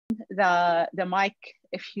the mic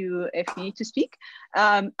if you need to speak.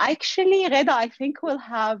 Actually, Reda, I think we'll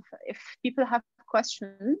have, if people have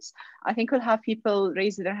questions, I think we'll have people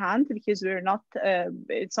raise their hand because we're not,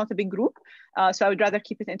 it's not a big group. So I would rather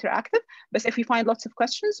keep it interactive. But if we find lots of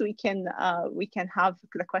questions, we can have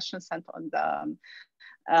the questions sent on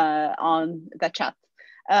the chat.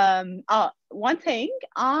 One thing,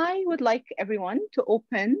 I would like everyone to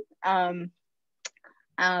open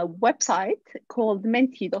a website called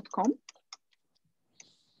menti.com.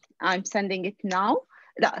 I'm sending it now.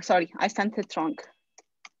 Sorry, I sent it wrong.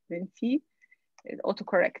 Menti,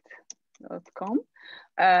 autocorrect.com.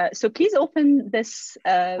 So please open this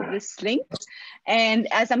link. And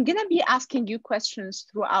as I'm gonna be asking you questions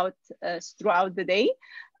throughout the day,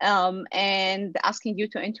 and asking you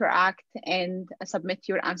to interact and submit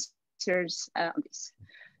your answers on this.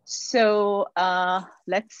 So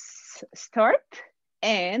let's start.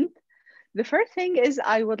 And the first thing is,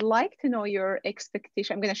 I would like to know your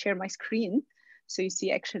expectation. I'm going to share my screen so you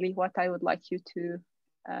see actually what I would like you to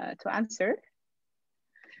answer.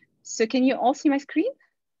 So can you all see my screen?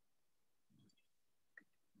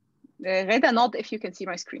 Reda, nod if you can see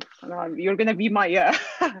my screen. You're going to be my...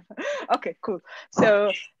 Okay, cool.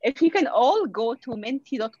 So if you can all go to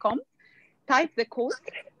menti.com, type the code,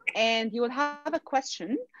 and you will have a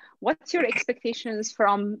question. What's your expectations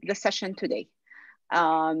from the session today?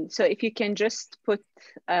 So if you can just put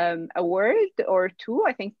a word or two,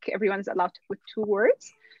 I think everyone's allowed to put 2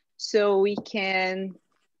 words. So we can,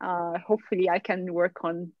 hopefully I can work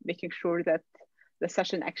on making sure that the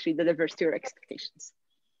session actually delivers to your expectations.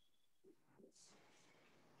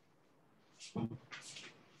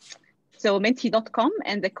 So menti.com,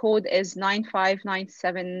 and the code is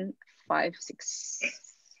 959756.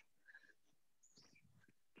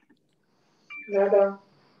 Nada.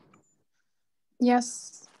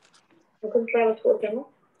 Yes. ممكن تعمل فوق كمان؟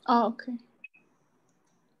 Okay.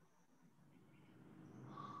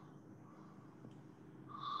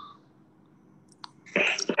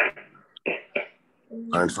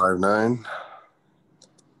 Nine 559.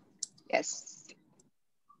 Yes.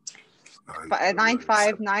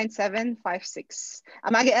 959756.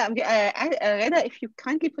 Reda, if you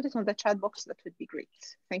kindly put it on the chat box, that would be great.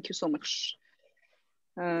 Thank you so much.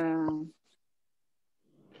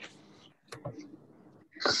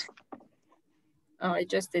 Oh, I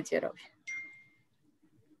just did it.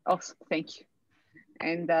 Awesome, thank you.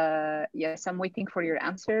 And yes, I'm waiting for your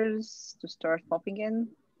answers to start popping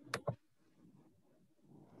in.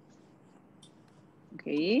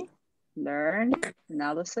 Okay, learn,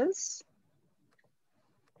 analysis,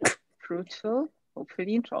 fruitful,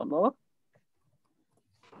 hopefully, inshallah.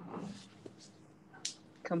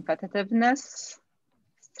 Competitiveness,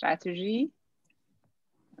 strategy,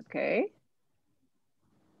 okay.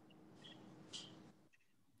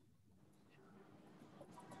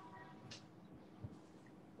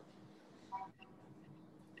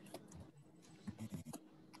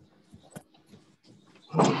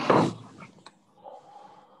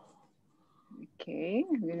 Okay,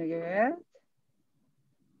 I'm gonna get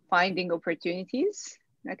finding opportunities.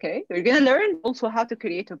 Okay, we're gonna learn also how to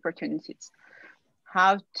create opportunities,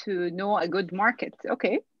 how to know a good market.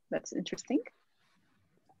 Okay, that's interesting.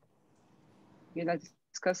 We're gonna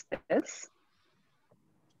discuss this.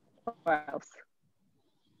 What else?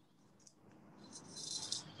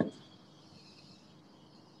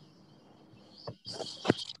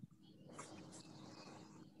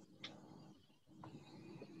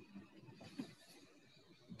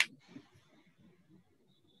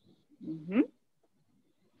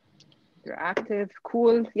 You're active,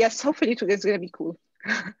 cool. Yes, hopefully it's gonna be cool.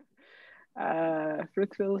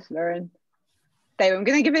 Fruitful, learn. I'm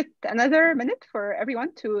gonna give it another minute for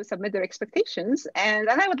everyone to submit their expectations, and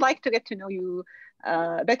then I would like to get to know you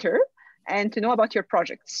better and to know about your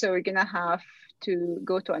project. So we're gonna have to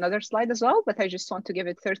go to another slide as well, but I just want to give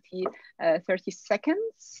it 30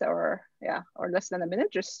 seconds or less than a minute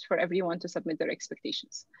just for everyone to submit their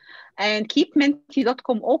expectations. And keep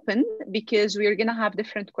menti.com open because we're gonna have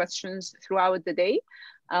different questions throughout the day.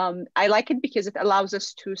 I like it because it allows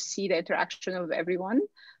us to see the interaction of everyone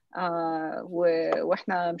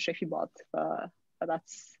واحنا مش شايفين بعض.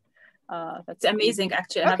 That's it's amazing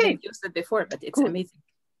actually. Okay. I haven't used it before, but it's cool. Amazing.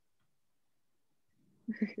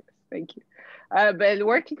 Thank you. but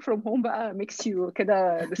working from home بقى makes you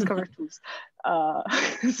كده discover tools.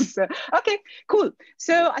 So, okay, cool.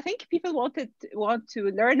 So I think people want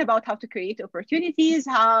to learn about how to create opportunities.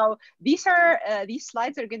 How these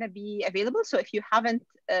slides are going to be available. So if you haven't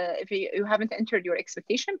entered your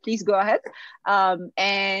expectation, please go ahead.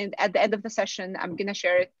 And at the end of the session, I'm going to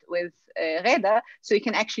share it with Gheda, so you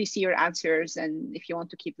can actually see your answers. And if you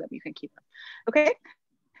want to keep them, you can keep them. Okay.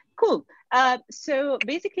 Cool. So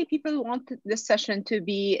basically, people want this session to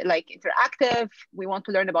be like interactive. We want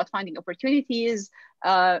to learn about finding opportunities,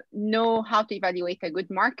 know how to evaluate a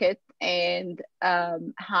good market, and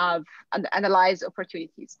analyze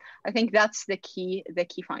opportunities. I think that's the key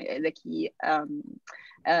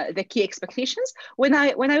expectations. When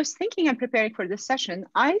I was thinking and preparing for this session,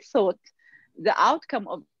 I thought the outcome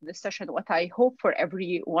of the session, what I hope for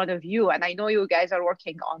every one of you, and I know you guys are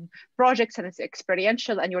working on projects and it's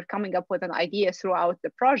experiential and you're coming up with an idea throughout the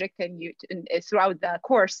project and throughout the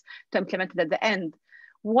course to implement it at the end.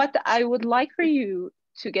 What I would like for you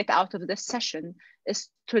to get out of this session is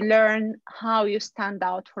to learn how you stand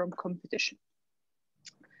out from competition.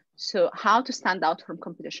 So how to stand out from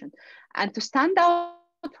competition. And to stand out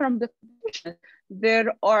from the competition,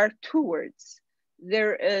 there are two words.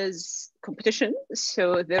 There is competition,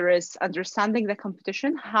 so there is understanding the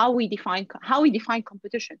competition, how we define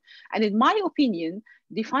competition. And in my opinion,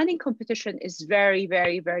 defining competition is very,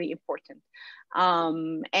 very, very important.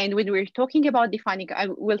 And when we're talking about defining, I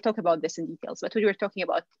will talk about this in details, but when we're talking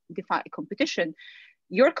about competition,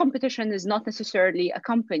 your competition is not necessarily a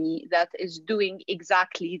company that is doing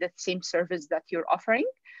exactly the same service that you're offering,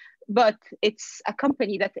 but it's a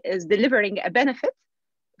company that is delivering a benefit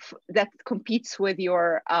that competes with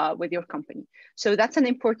your company. So that's an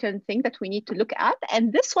important thing that we need to look at.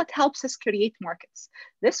 And this what helps us create markets.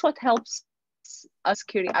 This what helps us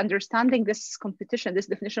understanding this competition, this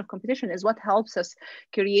definition of competition is what helps us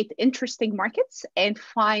create interesting markets and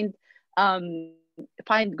find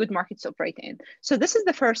good markets to operate in. So this is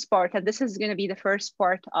the first part, and this is going to be the first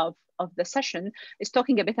part of the session, is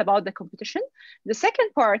talking a bit about the competition. The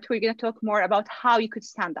second part, we're going to talk more about how you could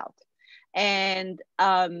stand out. And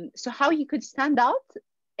so how you could stand out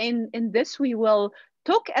in this, we will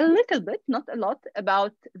talk a little bit, not a lot,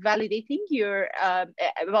 about validating your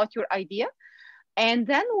idea. And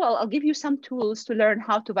then, well, I'll give you some tools to learn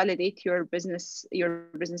how to validate your business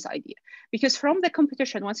idea. Because from the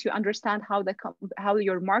competition, once you understand how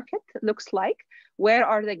your market looks like, where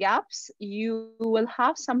are the gaps, you will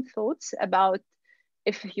have some thoughts about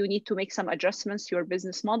if you need to make some adjustments to your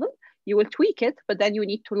business model. You will tweak it, but then you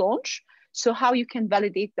need to launch. So how you can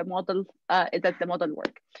validate the model, that the model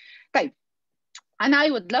work. Okay. And I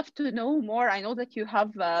would love to know more. I know that you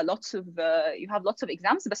have lots of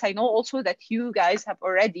exams, but I know also that you guys have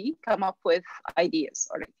already come up with ideas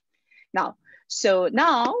already. Now,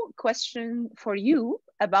 question for you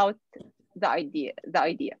about the idea.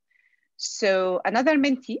 So another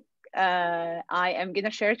mentee, I am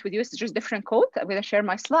gonna share it with you. It's just different code. I'm gonna share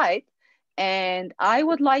my slide, and I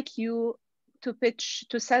would like you to pitch,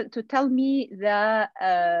 to tell me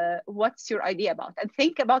what's your idea about, and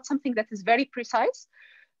think about something that is very precise.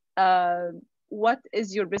 What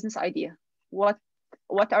is your business idea? What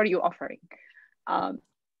are you offering?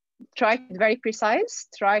 Try to be very precise.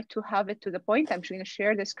 Try to have it to the point. I'm just going to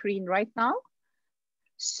share the screen right now,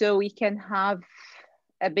 so we can have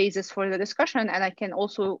a basis for the discussion, and I can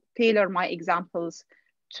also tailor my examples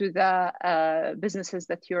to the businesses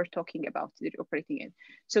that you're talking about, that you're operating in.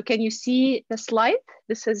 So can you see the slide?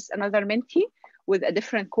 This is another mentee with a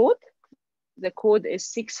different code. The code is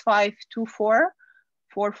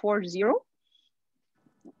 6524440.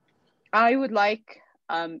 I would like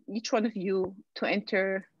each one of you to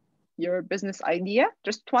enter your business idea,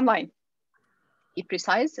 just one line. Be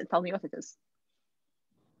precise and tell me what it is.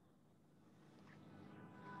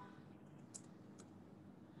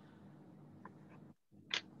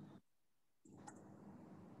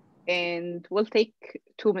 And we'll take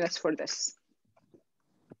 2 minutes for this.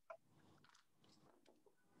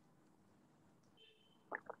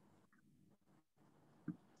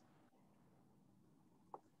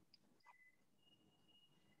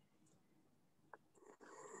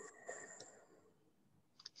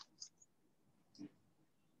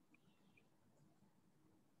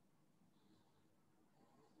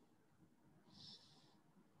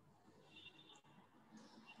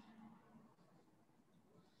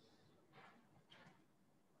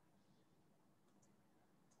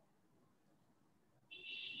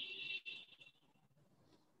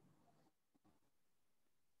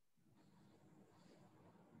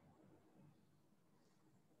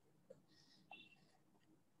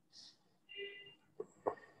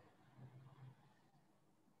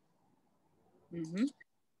 Mm-hmm.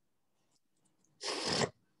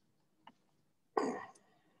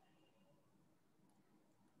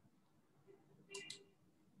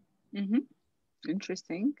 Mm-hmm.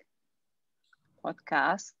 Interesting.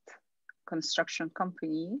 Podcast, construction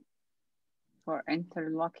company for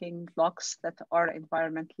interlocking blocks that are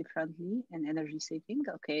environmentally friendly and energy saving.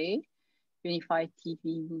 Okay. Unified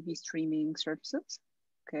TV, movie streaming services.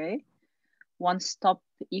 Okay. One-stop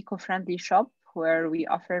eco-friendly shop where we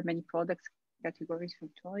offer many product categories from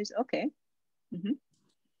toys. Okay. Mm-hmm.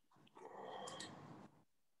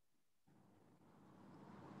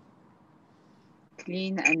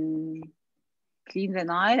 Clean the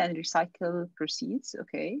Nile and recycle proceeds.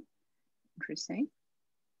 Okay. Interesting.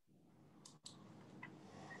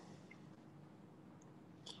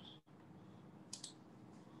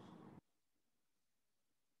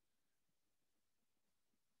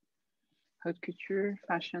 Haute couture,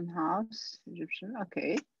 fashion house, Egyptian.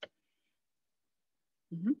 Okay.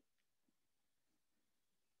 Mm-hmm.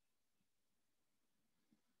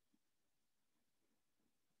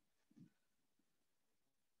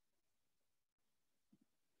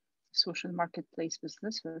 Social marketplace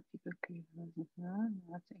business where people can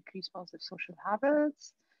increase positive social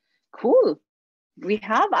habits. Cool.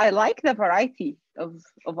 I like the variety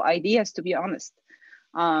of ideas, to be honest.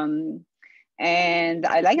 And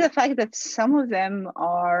I like the fact that some of them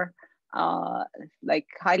are like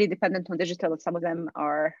highly dependent on digital, and some of them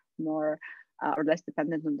are more or less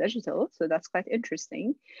dependent on digital. So that's quite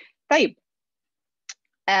interesting. طيب.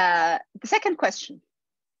 The second question.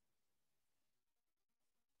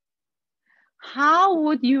 How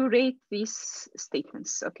would you rate these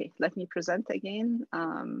statements? Okay, let me present again.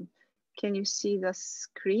 Can you see the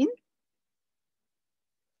screen?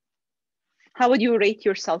 How would you rate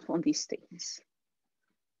yourself on these statements?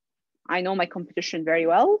 I know my competition very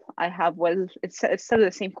well. I have, well, it's still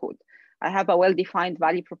the same code. I have a well-defined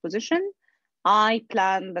value proposition. I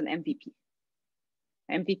planned an MVP.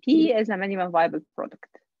 MVP is a minimum viable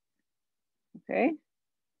product. Okay.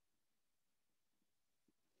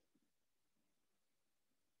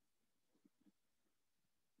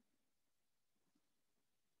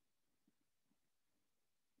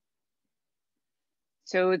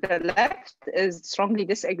 So the left is strongly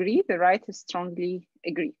disagree, the right is strongly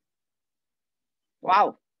agree.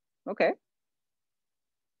 Wow, okay.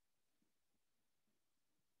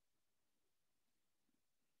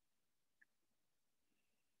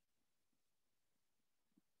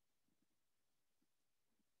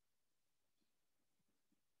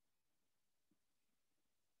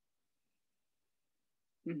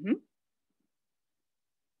 Mm-hmm.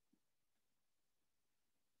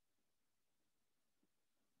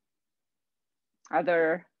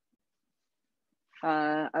 Other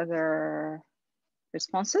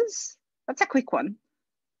responses? That's a quick one.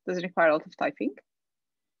 Doesn't require a lot of typing.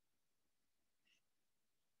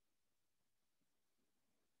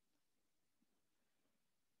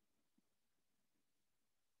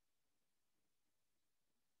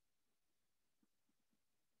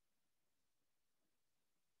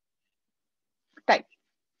 Type.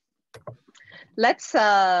 Let's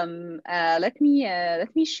let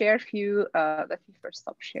me share a few. Let me first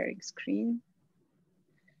stop sharing screen.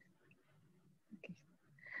 Okay.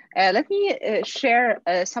 Let me share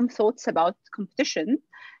some thoughts about competition,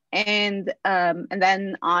 and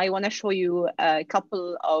then I want to show you a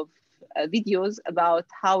couple of videos about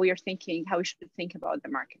how we should think about the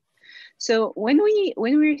market. So when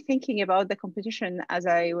we're thinking about the competition, as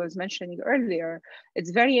I was mentioning earlier,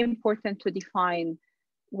 it's very important to define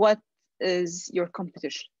what is your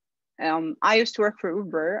competition. I used to work for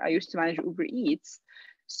Uber. I used to manage Uber Eats.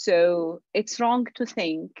 So it's wrong to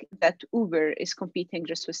think that Uber is competing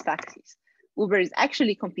just with taxis. Uber is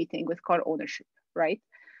actually competing with car ownership, right?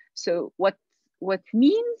 So what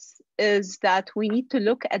means is that we need to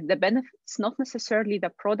look at the benefits, not necessarily the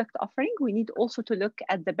product offering. We need also to look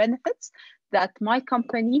at the benefits that my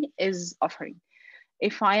company is offering.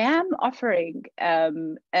 If I am offering,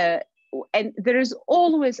 and there is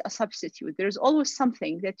always a substitute, there's always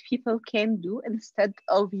something that people can do instead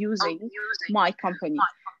of using my company.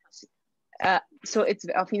 So it's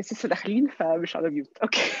لسه داخلين فمش على mute.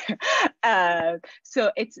 Okay.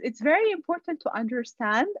 So it's very important to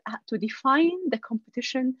understand, to define the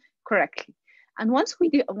competition correctly. And once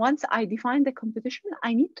I define the competition,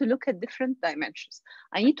 I need to look at different dimensions.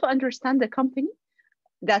 I need to understand the company,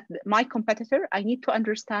 that my competitor. I need to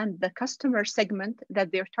understand the customer segment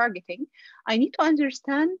that they're targeting. I need to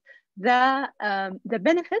understand the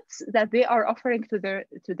benefits that they are offering to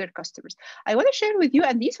their customers. I want to share with you,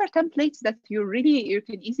 and these are templates that you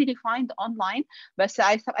can easily find online, but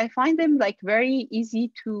I find them like very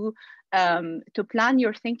easy to plan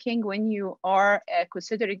your thinking when you are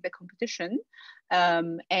considering the competition,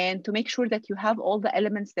 and to make sure that you have all the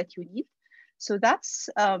elements that you need. So that's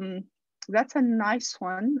a nice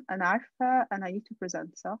one, an alpha, and I need to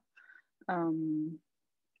present. So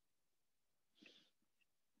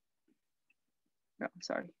no,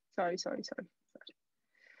 sorry.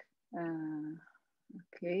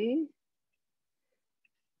 Okay,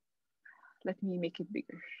 let me make it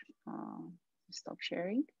bigger. Stop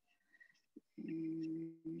sharing.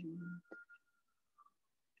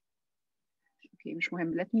 Okay, مش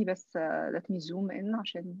مهم. Let me zoom in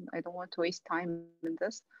عشان I don't want to waste time in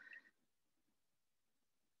this.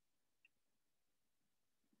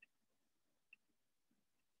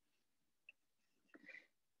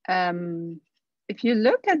 If you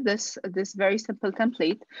look at this very simple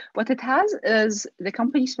template, what it has is the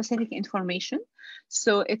company specific information.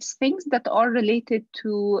 So it's things that are related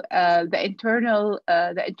to the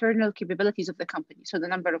internal capabilities of the company. So the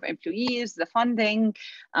number of employees, the funding,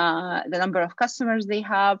 the number of customers they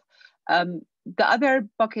have. The other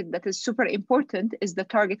bucket that is super important is the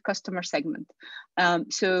target customer segment.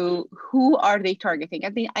 So who are they targeting?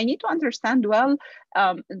 And I need to understand well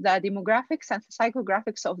the demographics and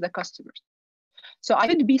psychographics of the customers. So I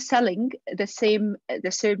could be selling the same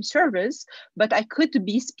service, but I could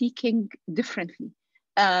be speaking differently,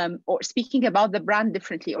 or speaking about the brand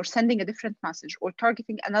differently, or sending a different message, or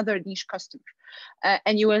targeting another niche customer.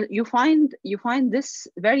 And you find this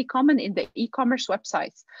very common in the e-commerce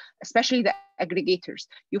websites, especially the aggregators.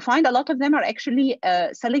 You find a lot of them are actually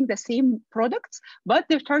selling the same products, but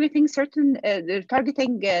they're targeting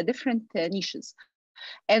different niches.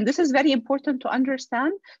 And this is very important to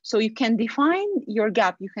understand, so you can define your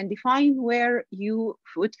gap, you can define where you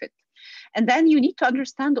would fit. And then you need to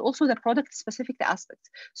understand also the product specific aspects.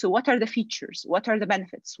 So what are the features? What are the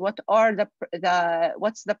benefits? What are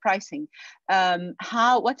what's the pricing?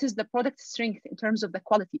 What is the product strength in terms of the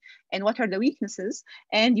quality? And what are the weaknesses?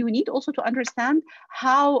 And you need also to understand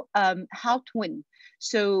how to win.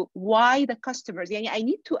 So why the customers? Yeah, I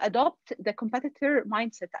need to adopt the competitor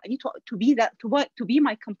mindset. I need to be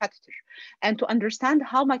my competitor, and to understand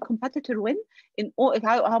how my competitor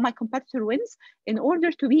how my competitor wins, in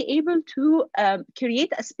order to be able to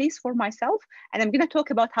create a space for myself. And I'm going to talk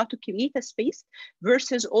about how to create a space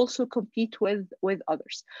versus also compete with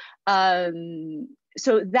others.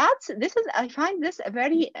 So I find this a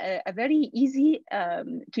very easy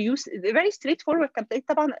to use, a very straightforward template.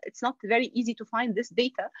 It's not very easy to find this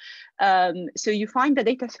data. So you find the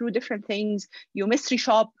data through different things. You mystery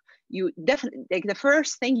shop. You definitely, like, the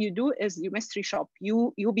first thing you do is you mystery shop.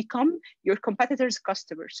 You become your competitor's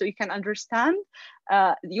customer, so you can understand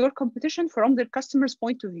your competition from the customer's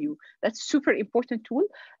point of view. That's super important tool.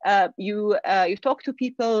 You talk to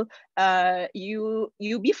people.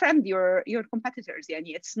 You befriend your competitors.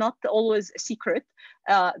 Yani it's not always a secret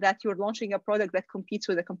that you're launching a product that competes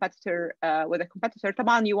with a competitor.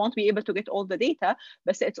 Taban, you won't be able to get all the data,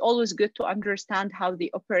 but it's always good to understand how they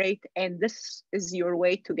operate, and this is your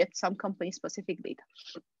way to get some company specific data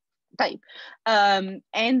type. And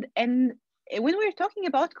when we're talking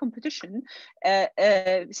about competition,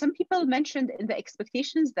 some people mentioned in the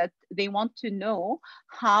expectations that they want to know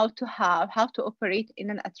how to operate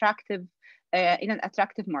in an attractive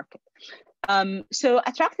market. So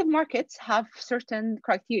attractive markets have certain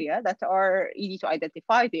criteria that are easy to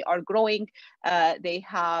identify. They are growing. They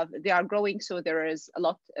are growing. So there is a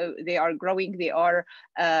lot. They are growing. They are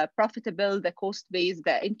profitable. The cost base,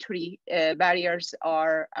 the entry barriers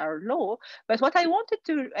are low. But what I wanted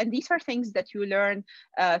to, and these are things that you learn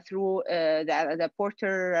through the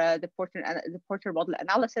Porter model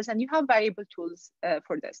analysis, and you have variable tools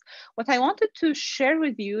for this. What I wanted to share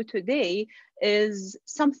with you today is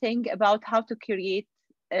something about how to create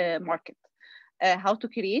a market, how to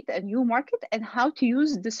create a new market, and how to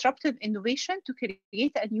use disruptive innovation to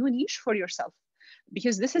create a new niche for yourself.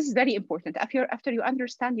 Because this is very important. After you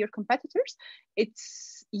understand your competitors,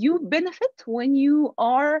 you benefit when you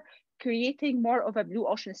are creating more of a blue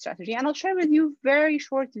ocean strategy. And I'll share with you a very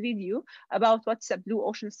short video about what's a blue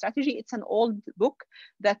ocean strategy. It's an old book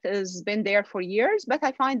that has been there for years, but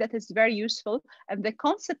I find that it's very useful. And the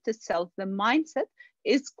concept itself, the mindset,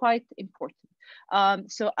 is quite important.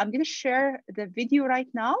 So I'm going to share the video right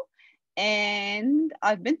now. And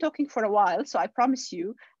I've been talking for a while, so I promise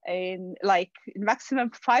you in maximum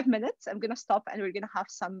 5 minutes, I'm going to stop and we're going to have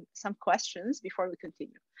some questions before we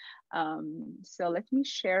continue. So let me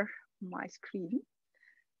share my screen.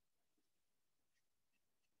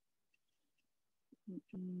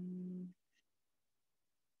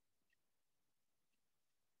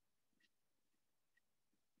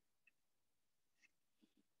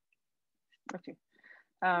 Okay.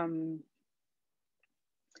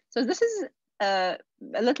 So this is a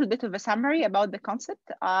little bit of a summary about the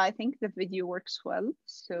concept. I think the video works well.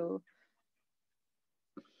 So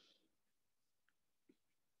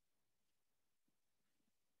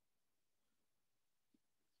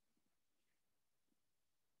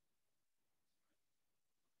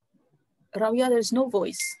Rawiah, there's no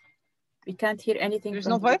voice. We can't hear anything. There's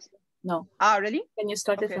no voice? No. Ah, really? Can you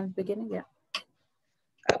start Okay. it from the beginning? Yeah.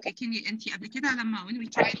 Okay, can you, انتي قبل كده لما when we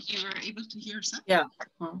tried you were able to hear us? Yeah.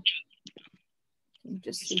 Can you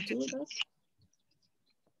just see two of us?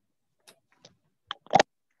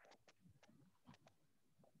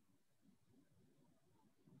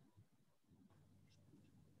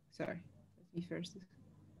 Sorry, let me first.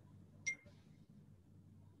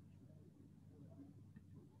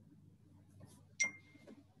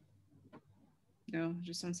 No,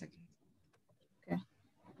 just 1 second. Okay.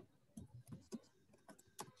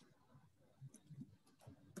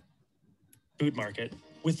 Food market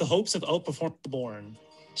with the hopes of outperforming the born.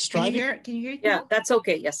 Striving. Can you hear it? Yeah, now? that's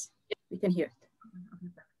okay. Yes, we can hear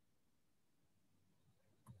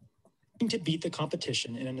it. To beat the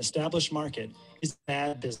competition in an established market is a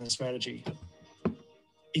bad business strategy.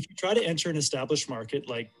 If you try to enter an established market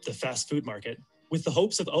like the fast food market with the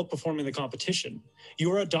hopes of outperforming the competition,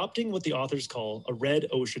 you are adopting what the authors call a red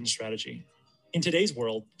ocean strategy. In today's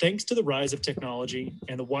world, thanks to the rise of technology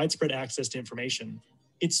and the widespread access to information,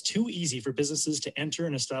 it's too easy for businesses to enter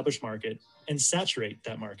an established market and saturate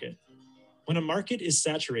that market. When a market is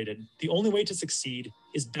saturated, the only way to succeed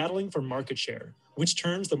is battling for market share, which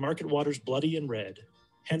turns the market waters bloody and red,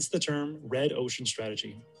 hence the term red ocean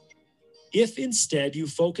strategy. If instead you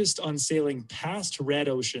focused on sailing past red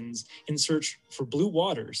oceans in search for blue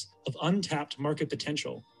waters of untapped market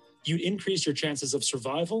potential, you'd increase your chances of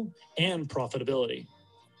survival and profitability.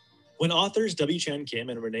 When authors W. Chan Kim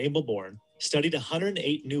and Renee Milbourne studied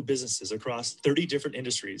 108 new businesses across 30 different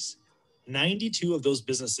industries, 92 of those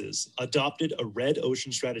businesses adopted a red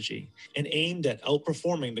ocean strategy and aimed at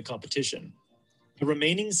outperforming the competition. The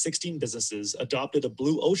remaining 16 businesses adopted a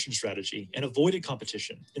blue ocean strategy and avoided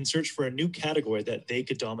competition in search for a new category that they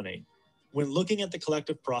could dominate. When looking at the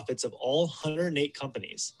collective profits of all 108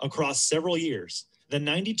 companies across several years, the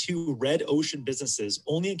 92 red ocean businesses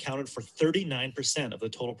only accounted for 39% of the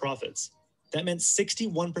total profits. That meant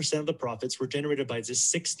 61% of the profits were generated by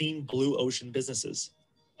just 16 blue ocean businesses.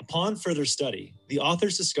 Upon further study, the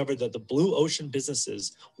authors discovered that the blue ocean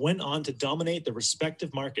businesses went on to dominate the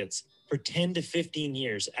respective markets for 10 to 15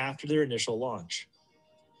 years after their initial launch.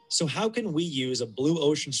 So how can we use a blue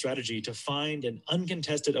ocean strategy to find an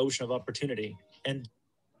uncontested ocean of opportunity? And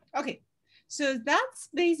okay, so that's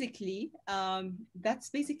basically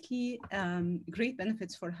great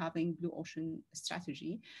benefits for having blue ocean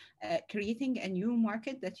strategy, creating a new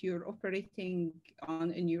market that you're operating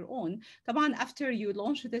on in your own. طبعا after you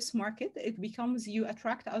launch this market, it becomes you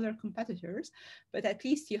attract other competitors, but at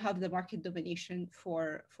least you have the market domination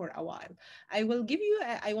for a while. I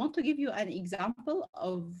want to give you an example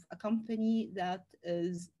of a company that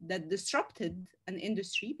disrupted an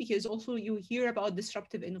industry, because also you hear about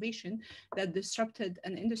disruptive innovation that disrupted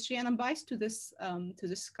an industry, and I'm biased to this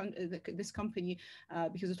company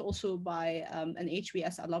because it's also by an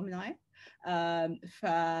HBS alumni. I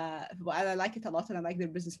like it a lot, and I like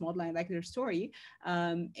their business model, and I like their story.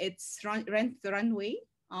 It's Rent the Runway.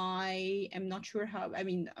 I am not sure how. I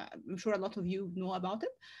mean, I'm sure a lot of you know about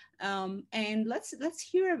it. And let's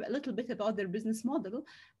hear a little bit about their business model,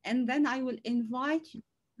 and then I will invite you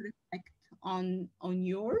to reflect on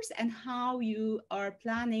yours and how you are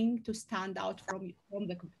planning to stand out from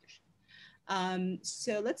the competition.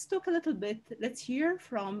 So let's talk a little bit. Let's hear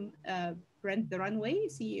from Rent the Runway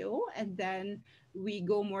CEO, and then we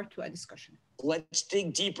go more to a discussion. Let's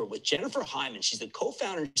dig deeper with Jennifer Hyman. She's the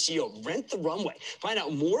co-founder and CEO of Rent the Runway. Find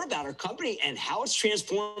out more about her company and how it's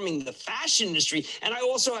transforming the fashion industry. And I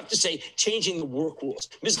also have to say, changing the work rules.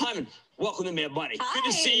 Ms. Hyman, welcome to Mad Money. Hi. Good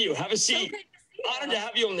to see you. Have a seat. So Honored to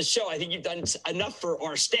have you on the show. I think you've done enough for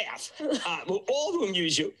our staff. All of them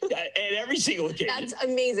use you at every single occasion. That's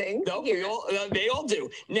amazing. No, they all do.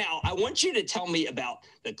 Now, I want you to tell me about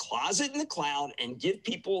the closet in the cloud and give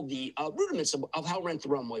people the rudiments of how Rent the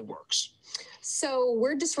Runway works. So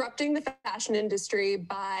we're disrupting the fashion industry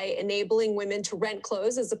by enabling women to rent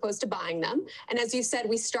clothes as opposed to buying them. And as you said,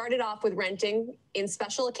 we started off with renting in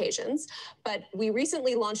special occasions, but we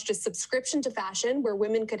recently launched a subscription to fashion where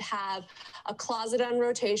women could have a closet on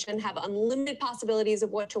rotation, have unlimited possibilities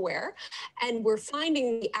of what to wear. And we're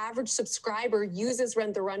finding the average subscriber uses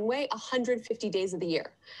Rent the Runway 150 days of the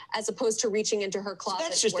year, as opposed to reaching into her closet. So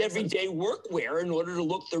that's just everyday workwear in order to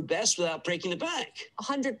look their best without breaking the bank.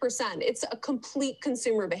 100%. It's a complete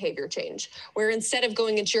consumer behavior change, where instead of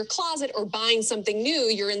going into your closet or buying something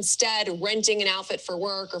new, you're instead renting an outfit for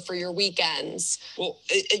work or for your weekends. Well,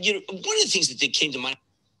 you know, one of the things that came to mind.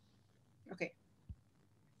 Okay.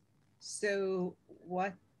 So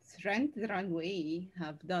what Rent the Runway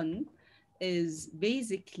have done is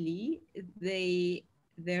basically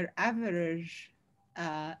their average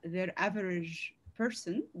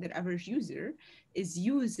person, their average user is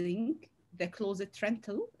using the closet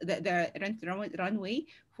rental, the Rent the Runway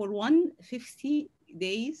for 150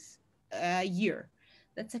 days a year.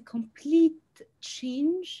 That's a complete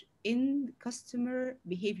change in customer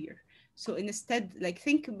behavior. So instead, like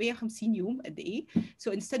think 150 يوم قد ايه.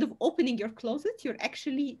 So instead of opening your closet, you're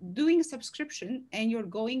actually doing a subscription and you're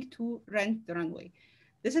going to Rent the Runway.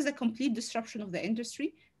 This is a complete disruption of the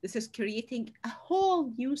industry. This is creating a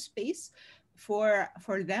whole new space for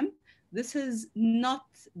them. This is not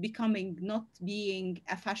being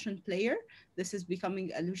a fashion player. This is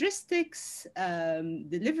becoming a logistics,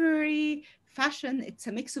 delivery, fashion. It's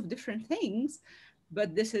a mix of different things,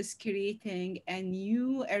 but this is creating a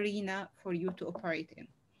new arena for you to operate in.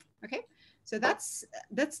 Okay, so that's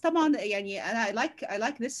طبعا يعني, and I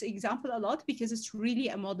like this example a lot because it's really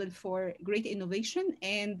a model for great innovation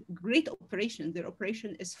and great operation. Their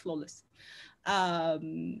operation is flawless,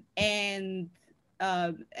 and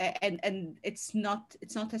it's not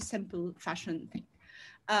a simple fashion thing.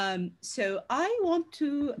 So I want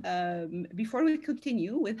to, before we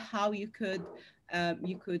continue with how you could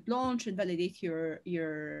launch and validate your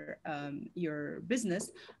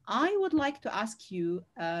business, I would like to ask you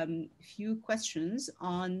a few questions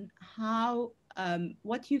on how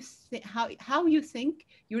how you think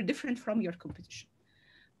you're different from your competition.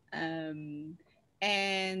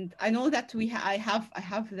 And I know that I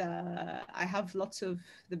have lots of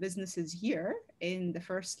the businesses here in the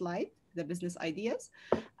first slide, the business ideas.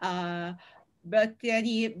 But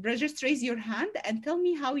just raise your hand and tell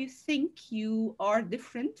me how you think you are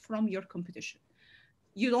different from your competition.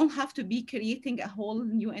 You don't have to be creating a whole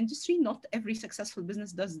new industry. Not every successful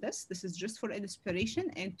business does this. This is just for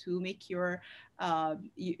inspiration and to make your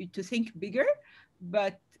to think bigger.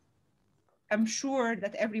 But I'm sure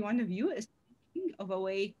that every one of you is thinking of a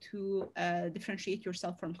way to differentiate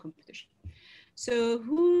yourself from competition. So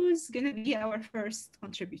who's gonna be our first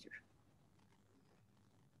contributor?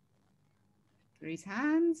 Raise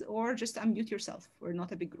hands or just unmute yourself. We're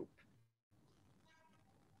not a big group.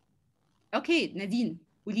 Okay, Nadine,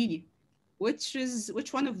 قولي لي,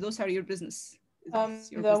 which one of those are your business?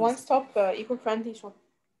 The one-stop eco-friendly shop.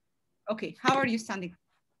 Okay, how are you standing?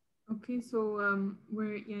 Okay, so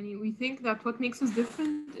we think that what makes us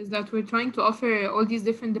different is that we're trying to offer all these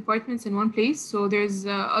different departments in one place. So there's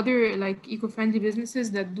other like eco-friendly businesses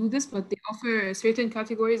that do this, but they offer certain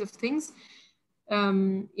categories of things.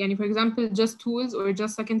 For example, just tools or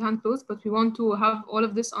just secondhand clothes, but we want to have all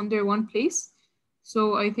of this under one place.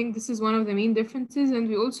 So I think this is one of the main differences, and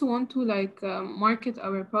we also want to market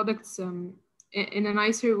our products in a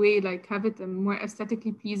nicer way, like have it more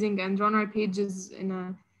aesthetically pleasing and run our pages in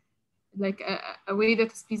a way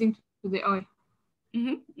that is pleasing to the eye.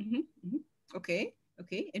 Okay,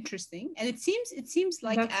 interesting. And it seems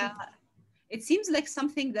like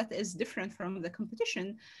something that is different from the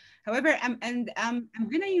competition. However, I'm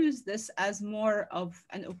going to use this as more of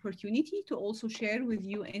an opportunity to also share with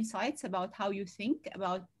you insights about how you think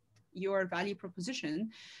about your value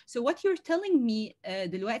proposition. So what you're telling me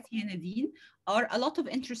دلوقتي Nadine are a lot of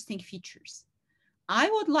interesting features. I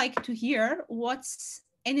would like to hear what's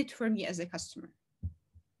in it for me as a customer.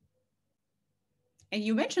 And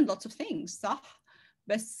you mentioned lots of things, صح?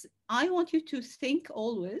 But I want you to think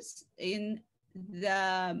always in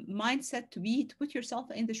the mindset to put yourself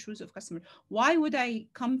in the shoes of customer. Why would I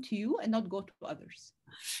come to you and not go to others?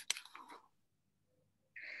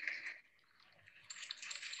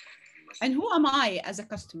 And who am I as a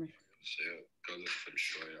customer?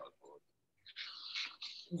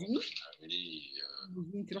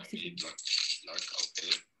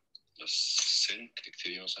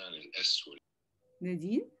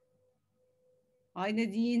 نادين؟ هاي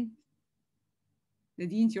نادين.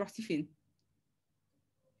 نادين انتي رحتي فين؟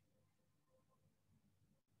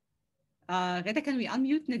 غدا can we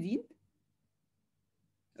unmute Nadine?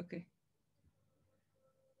 Okay.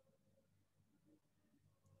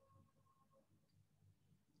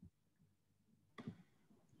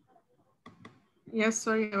 Yes,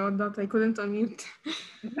 sorry about that. I couldn't unmute.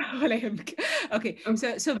 ولا يهمك. Okay.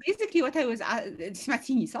 So basically what I was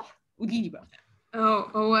سمعتيني صح؟ قولي لي بقى.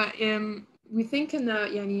 هو we think إن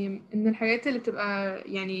يعني إن الحاجات اللي بتبقى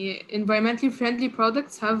يعني environmentally friendly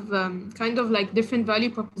products have kind of like different value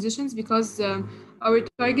propositions because our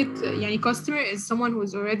target يعني customer is someone who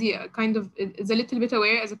is already kind of is a little bit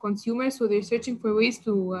aware as a consumer, so they're searching for ways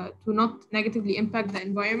to not negatively impact the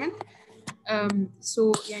environment.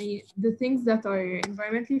 So يعني the things that are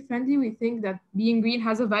environmentally friendly, we think that being green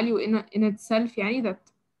has a value in itself, يعني that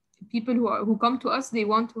people who come to us, they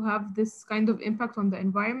want to have this kind of impact on the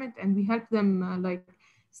environment, and we help them like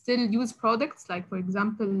still use products like, for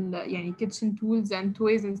example, يعني kitchen tools and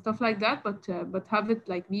toys and stuff like that, but have it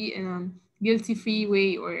like be in a guilty-free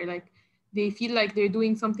way, or like they feel like they're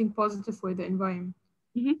doing something positive for the environment.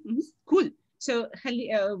 Cool. So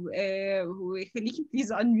خليكي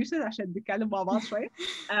please unmute عشان نتكلم مع بعض شوية.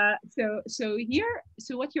 So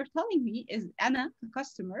what you're telling me is أنا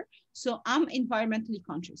customer, so I'm environmentally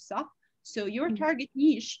conscious, صح? So your target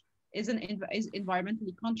niche is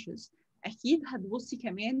environmentally conscious. أكيد هتبصي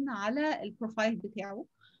كمان على البروفايل بتاعه،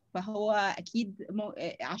 فهو أكيد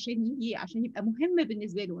عشان يبقى مهم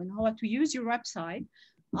بالنسبة له إن هو to use your website.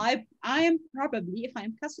 I am probably, if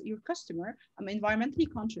I'm your customer, I'm environmentally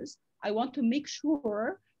conscious. I want to make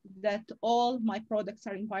sure that all my products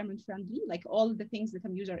are environment friendly, like all the things that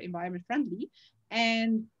I'm using are environment friendly.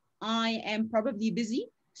 And I am probably busy,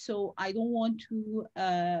 so I don't want to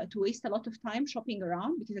waste a lot of time shopping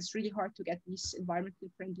around because it's really hard to get these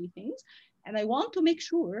environmentally friendly things. And I want to make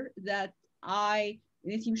sure that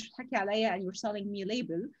انتي مش بتحكي عليا and you're selling me a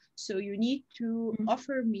label, so you need to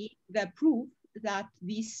offer me the proof that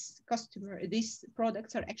these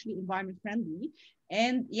products are actually environment friendly.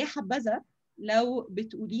 And يا حبذا لو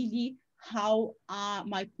بتقولي لي how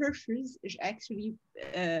my purchase is actually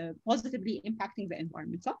positively impacting the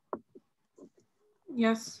environment, صح?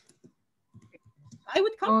 Yes. I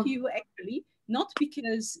would come to you actually not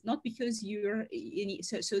because you're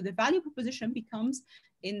so the value proposition becomes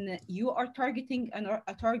in you are targeting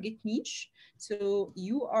a target niche, so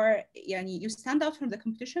you stand out from the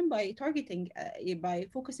competition by targeting by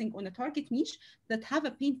focusing on a target niche that have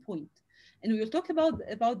a pain point. And we will talk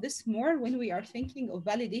about this more when we are thinking of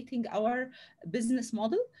validating our business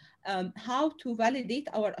model, how to validate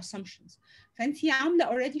our assumptions. فأنتي عاملة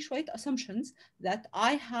already شوية assumptions that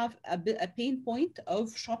I have a pain point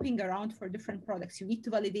of shopping around for different products. You need to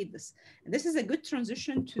validate this. And this is a good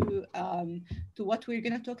transition to what we're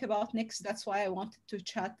going to talk about next. That's why I wanted to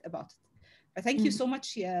chat about it. But thank you so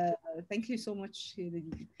much. Thank you so much.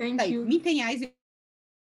 Thank you. مين تاني عايز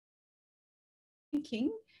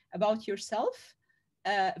thinking about yourself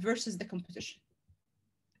versus the competition.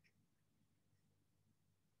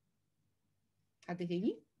 حد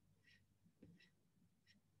تاني؟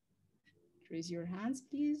 Raise your hands,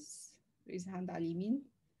 please. Raise hand على اليمين.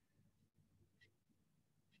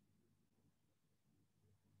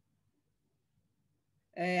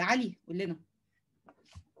 علي قول لنا.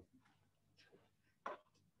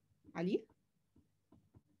 علي؟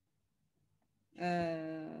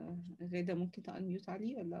 غدا ممكن تأنميوت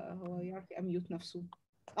علي ولا هو يعرف يأنميوت نفسه؟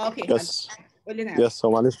 اوكي. Yes. قول لنا علي. Yes. So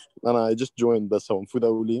معلش أنا I just joined بس هو المفروض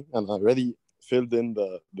أقول إيه؟ أنا already filled in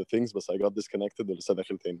the things but I got disconnected ولسه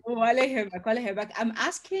داخل تاني. ولا يهمك. I'm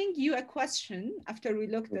asking you a question after we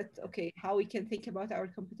looked at how we can think about our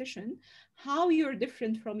competition, how you're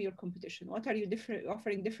different from your competition. What are you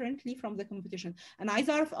offering differently from the competition? And عايز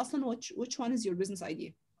أعرف أصلا which one is your business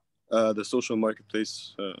idea? The social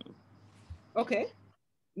marketplace. Okay.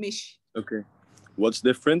 ماشي. Okay. What's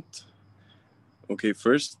different? Okay,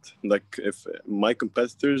 first, like if my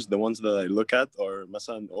competitors, the ones that I look at are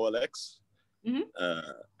مثلا OLX,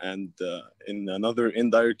 and in another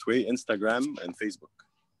indirect way, Instagram and Facebook.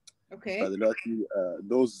 Okay.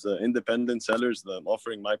 Those independent sellers that I'm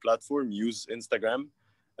offering my platform use Instagram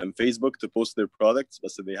and Facebook to post their products,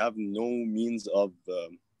 but so they have no means of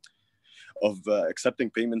accepting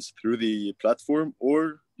payments through the platform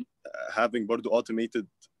or having برضو automated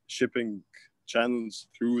shipping channels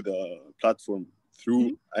through the platform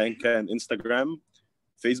through can Instagram,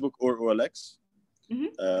 Facebook or OLX.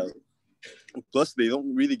 Plus they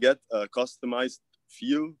don't really get a customized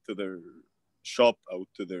feel to their shop or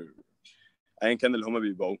to their كان اللي هما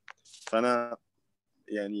بيبيعوه. فأنا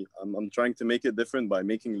يعني I'm trying to make it different by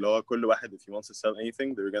making كل واحد if he wants to sell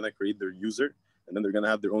anything they're gonna create their user and then they're gonna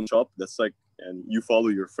have their own shop that's like and you follow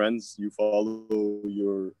your friends, you follow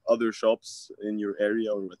your other shops in your area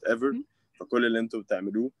or whatever. فكل اللي انتوا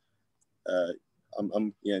بتعملوه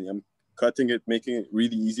I'm cutting it, making it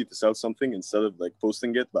really easy to sell something instead of like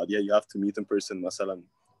posting it. But yeah, you have to meet in person مثلا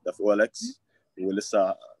ده في OLX.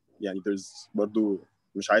 ولسه يعني there's برضو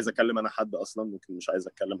مش عايز اكلم انا حد اصلا، ممكن مش عايز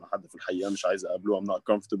اتكلم مع حد في الحقيقه، مش عايز اقابله. I'm not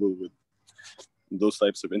comfortable with those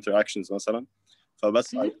types of interactions مثلا.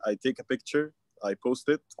 فبس I take a picture, I post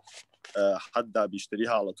it, حد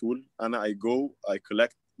بيشتريها على طول. انا I go, I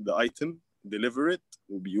collect the item, deliver it,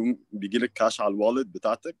 وبيجي لك كاش على الوالد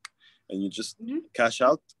بتاعتك and you just cash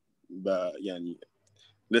out. يعني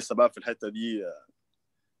لسه بقى في الحته دي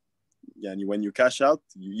يعني when you cash out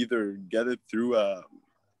you either get it through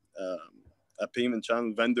a payment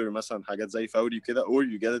channel vendor مثلا حاجات زي فوري كده or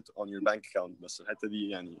you get it on your bank account. بس الحته دي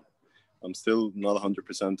يعني I'm still not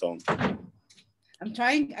 100% on. I'm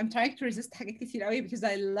trying to resist حاجات كتير قوي because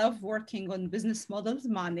I love working on business models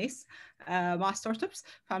مع ناس مع startups.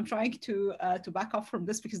 I'm trying to back off from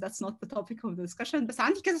this because that's not the topic of the discussion. بس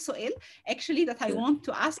عندي كذا سؤال actually that I want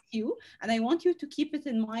to ask you, and I want you to keep it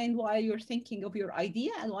in mind while you're thinking of your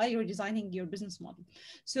idea and while you're designing your business model.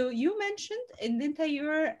 So you mentioned in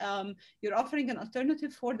you're offering an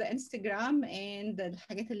alternative for the Instagram and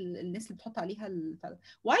الحاجات الناس اللي بتحط عليها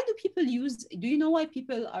why do you know why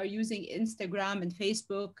people are using Instagram and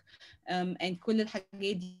Facebook and كل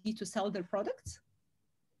الحاجات دي to sell their products?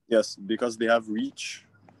 Yes, because they have reach.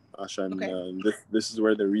 عشان this is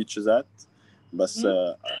where the reach is at. بس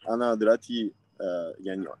أنا دلوقتي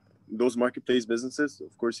يعني those marketplace businesses,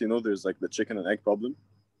 of course you know there's like the chicken and egg problem.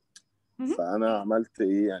 فأنا عملت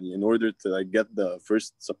إيه يعني in order to like get the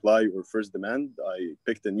first supply or first demand, I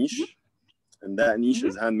picked a niche. And that niche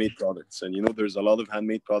is handmade products. And you know there's a lot of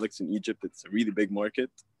handmade products in Egypt. It's a really big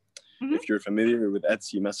market. If you're familiar with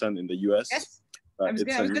Etsy مثلا in the US, it's a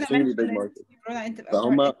really big market.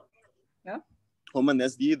 فهم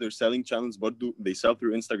الناس دي they're selling channels برضو, they sell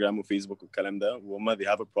through Instagram و Facebook والكلام ده, وهم they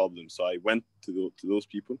have a problem. So I went to those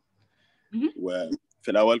people.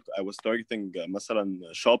 وفي الأول I was targeting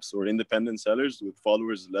مثلا shops or independent sellers with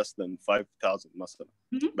followers less than 5,000 مثلا.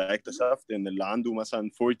 بقى اكتشفت إن اللي عنده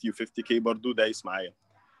مثلا 40 و 50K برضو دايس معايا.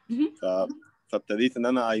 فابتديت ان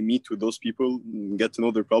انا I meet with those people, get to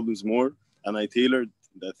know their problems more, and I tailored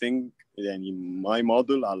the thing يعني my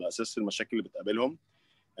model على اساس المشاكل اللي بتقابلهم,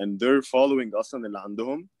 and they're following اصلا اللي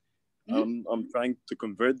عندهم. I'm trying to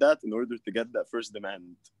convert that in order to get that first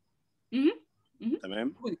demand.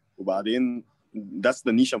 تمام. وبعدين that's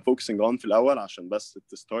the niche I'm focusing on في الأول عشان بس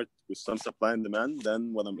to start with some supply and demand.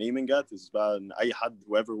 Then what I'm aiming at is بقى إن أي حد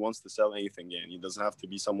whoever wants to sell anything يعني it doesn't have to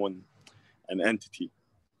be someone, an entity.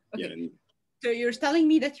 يعني. So you're telling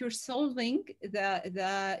me that you're solving the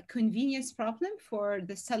convenience problem for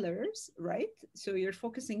the sellers, right? So you're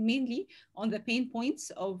focusing mainly on the pain points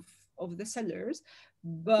of the sellers,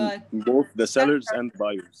 but both the sellers and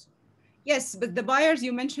buyers. Yes, but the buyers,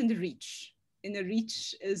 you mentioned the reach. And the reach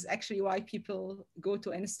is actually why people go to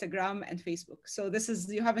Instagram and Facebook. So this is,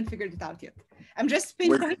 you haven't figured it out yet. I'm just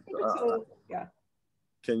pinpointing. So yeah.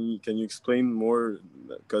 Can you explain more?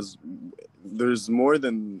 Because there's more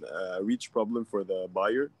than a reach problem for the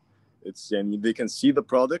buyer. It's يعني they can see the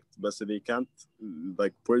product but they can't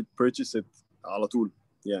like purchase it على طول.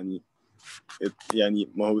 يعني يعني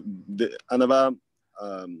ما هو أنا بقى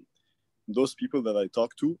those people that I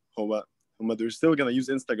talk to هم they're still gonna use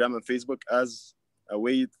Instagram and Facebook as a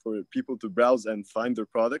way for people to browse and find their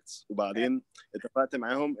products. وبعدين اتفقت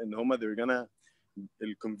معاهم إن هم they're gonna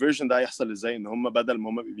الكونفرجن ده هيحصل ازاي؟ ان هم بدل ما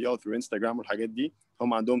هم بيبيعوا ثرو انستغرام والحاجات دي,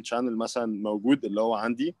 هم عندهم شانل مثلا موجود اللي هو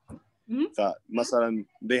عندي. فمثلا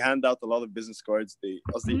they hand out a lot of business cards.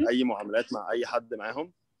 قصدي اي معاملات مع اي حد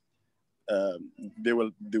معاهم, they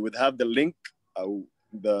would have the link او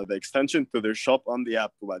the extension to their shop on the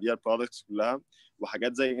app وبعديها البرودكتس كلها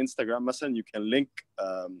وحاجات زي انستغرام مثلا you can link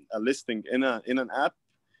a listing in an app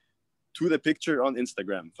to the picture on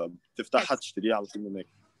Instagram فبتفتحها تشتريها على طول هناك.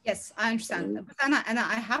 Yes, I understand. But Anna,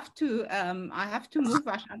 I have to move.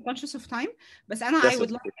 I'm conscious of time. But Anna,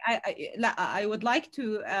 I would like to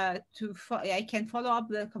I can follow up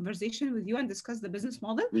the conversation with you and discuss the business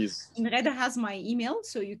model. Please. Reda has my email,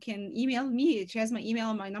 so you can email me. She has my email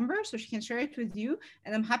and my number, so she can share it with you.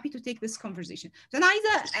 And I'm happy to take this conversation. So أنا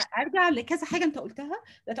عايزة أرجع لكذا حاجة أنت قلتها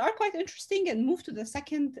that are quite interesting and move to the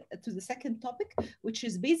second topic, which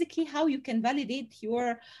is basically how you can validate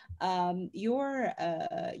your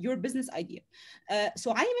business idea. So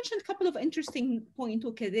I mentioned a couple of interesting points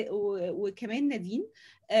وكمان نادين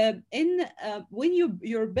in when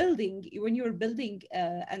you're building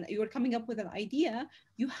and you're coming up with an idea,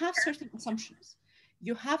 you have certain assumptions.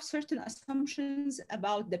 you have certain assumptions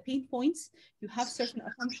about the pain points, you have certain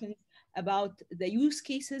assumptions about the use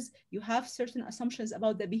cases, you have certain assumptions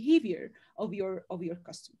about the behavior of your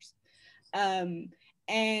customers.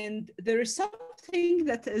 And there is something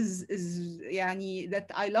that is يعني, that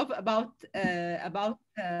I love about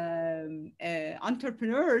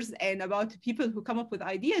entrepreneurs and about people who come up with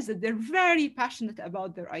ideas, that they're very passionate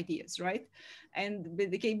about their ideas, right? And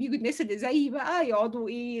بيجوا الناس اللي زي بقى يقعدوا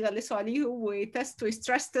يغلسوا عليهم وتست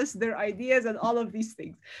stress test their ideas and all of these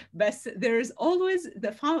things. But there is always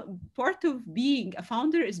the part of being a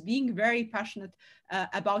founder is being very passionate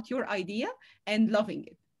about your idea and loving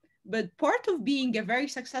it. But part of being a very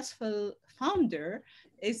successful founder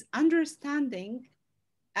is understanding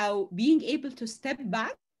how being able to step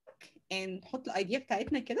back and نحط الidea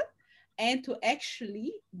بتاعتنا كده and to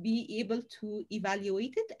actually be able to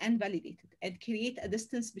evaluate it and validate it and create a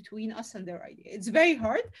distance between us and their idea. It's very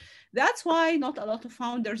hard. That's why not a lot of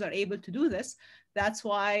founders are able to do this. That's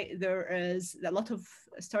why there is a lot of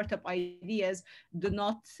startup ideas do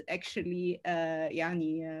not actually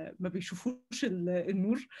يعني ما بيشوفوش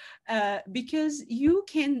النور because you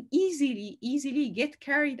can easily get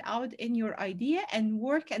carried out in your idea and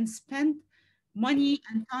work and spend money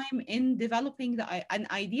and time in developing an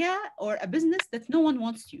idea or a business that no one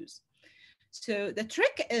wants to use. So the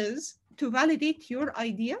trick is to validate your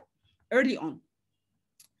idea early on.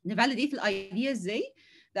 Validate the idea ازاي?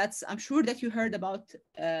 That's, I'm sure that you heard about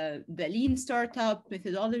the lean startup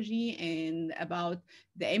methodology and about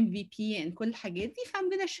the MVP and كل الحاجات دي. I'm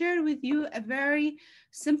going to share with you a very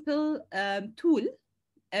simple tool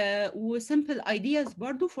simple ideas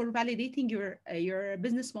برضو for validating your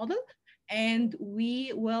business model. And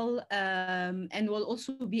we will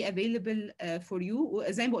also be available for you.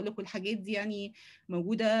 وزي ما بقول لكم الحاجات دي يعني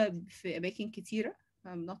موجودة في أماكن كتيرة.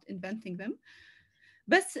 I'm not inventing them.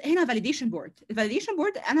 بس هنا validation board. الvalidation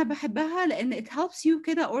board أنا بحبها لأن it helps you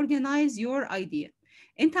كده organize your idea.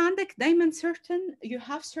 أنت عندك دايما you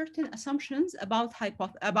have certain assumptions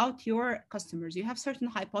about your customers. You have certain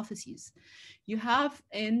hypotheses. You have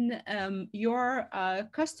in your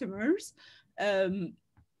customers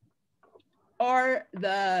or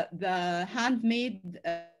the handmade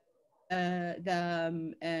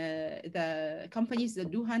the companies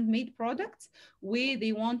that do handmade products, where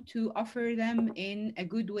they want to offer them in a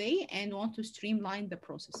good way and want to streamline the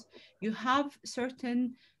process. You have certain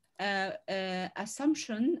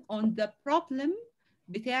assumption on the problem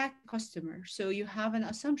بتاع customer. So you have an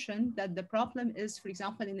assumption that the problem is, for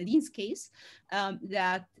example, in Nadine's case,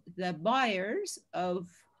 that the buyers of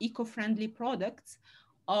eco-friendly products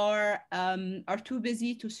are too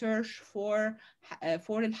busy to search for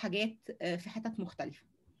الحاجات في حتت مختلفة.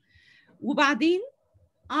 وبعدين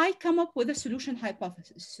I come up with a solution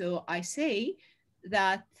hypothesis. So I say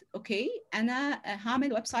that okay, أنا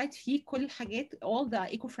هعمل ويب سايت فيه كل الحاجات, all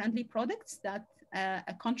the eco-friendly products that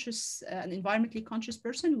a conscious, an environmentally conscious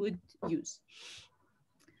person would use.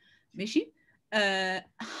 ماشي?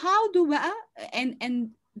 How do بقى and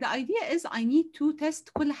the idea is I need to test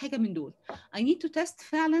كل حاجة من دول. I need to test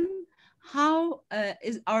فعلا how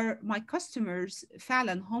are my customers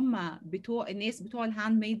فعلا هم الناس بتوع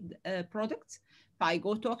الهاندميد products. I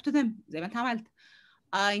go talk to them زي ما انت عملت.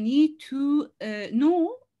 I need to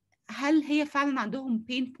know هل هي فعلا عندهم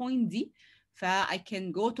pain point دي. I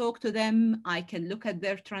can go talk to them. I can look at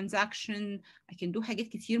their transaction. I can do حاجات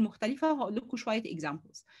كتير مختلفة. هقول لكم شوية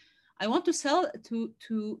examples. I want to sell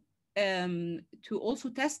to also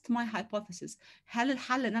test my hypothesis. هل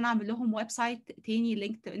الحل ان انا اعمل لهم ويب سايت تاني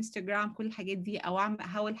لينك تو انستغرام كل الحاجات دي, او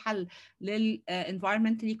هو الحل لل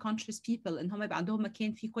environmentally conscious people ان هم يبقى عندهم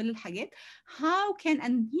مكان فيه كل الحاجات. How can,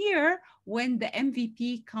 and here when the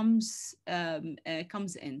MVP comes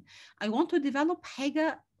in, I want to develop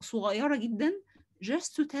حاجة صغيرة جدا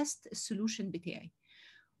just to test السولوشن بتاعي.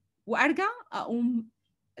 وارجع اقوم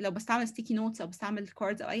لو بستعمل ستيكي نوتس او بستعمل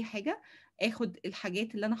كاردز او اي حاجه, اخد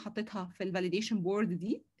الحاجات اللي انا حطيتها في الفاليديشن بورد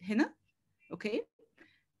دي هنا, اوكي,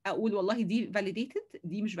 اقول والله دي validated,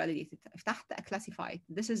 دي مش validated. فتحت classified,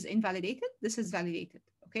 this is invalidated, this is validated,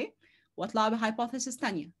 اوكي, واطلع بهايبوثيسيس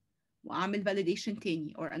ثانيه واعمل validation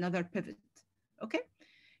تاني or another pivot, اوكي.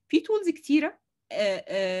 في تولز كتيره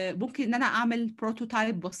ممكن ان انا اعمل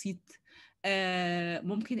بروتوتايب بسيط.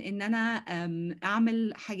 ممكن ان انا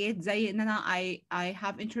اعمل حاجات زي ان انا I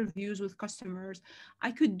have interviews with customers.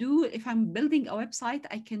 I could do, if I'm building a website,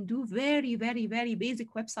 I can do very basic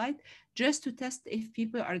website just to test if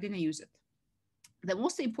people are going to use it. The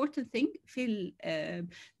most important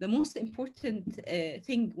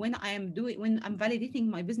thing when I'm validating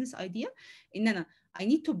my business idea ان انا I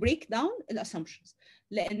need to break down the assumptions.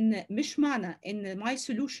 لان مش معنى ان my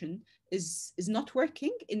solution is not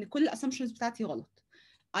working إن كل assumptions بتاعتي غلط.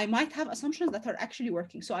 I might have assumptions that are actually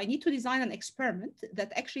working. So I need to design an experiment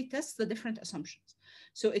that actually tests the different assumptions.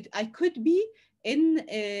 So I could be ان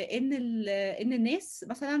الناس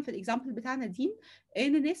مثلا في الاكزامبل بتاعنا دي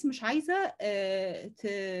ان الناس مش عايزه ان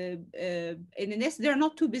الناس they're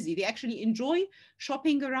not too busy, they actually enjoy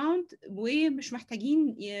shopping around ومش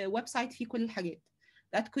محتاجين ويب سايت فيه كل الحاجات.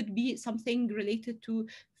 That could be something related to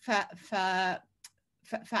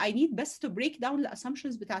I need بس to break down the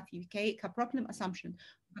assumptions بتاعتي كproblem assumption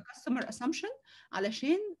customer assumption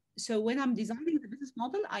علشان so when I'm designing the business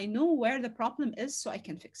model I know where the problem is so I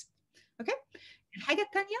can fix it. Okay. الحاجة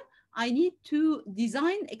الثانية I need to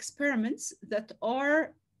design experiments that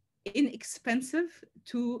are inexpensive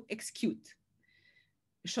to execute.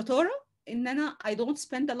 الشطارة إن أنا I don't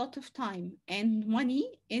spend a lot of time and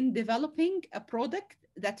money in developing a product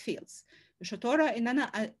that fails. الشطارة إن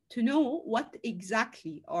أنا to know what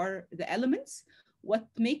exactly are the elements, what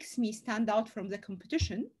makes me stand out from the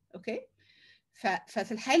competition. Okay.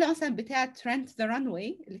 ففي الحالة مثلا بتاعة Rent the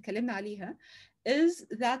Runway اللي اتكلمنا عليها is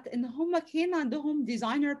that إن هم كان عندهم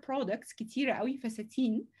designer products كتيرة قوي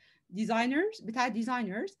فساتين designers بتاع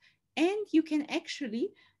designers and you can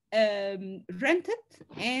actually rent it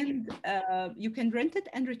and you can rent it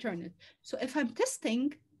and return it. So if I'm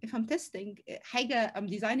testing حاجة I'm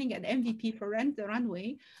designing an MVP for Rent the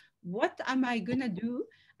Runway, what am I gonna do?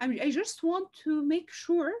 I just want to make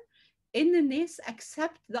sure إن الناس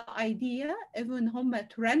accept the idea إن هم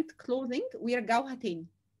to rent clothing ويرجعوها تاني.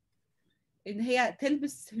 إن هي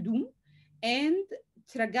تلبس هدوم and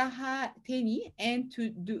ترجعها تاني and to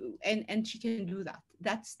do and she can do that.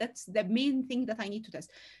 That's the main thing that I need to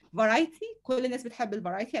test. Variety, كل الناس بتحب ال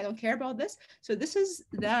variety. I don't care about this. So this is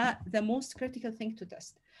the most critical thing to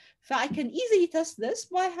test. I can easily test this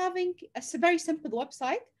by having a very simple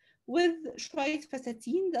website with شوية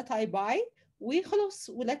فساتين that I buy. وخلاص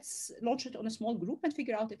let's launch it on a small group and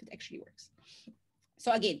figure out if it actually works.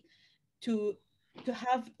 So again, to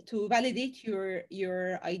validate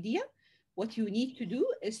your idea, what you need to do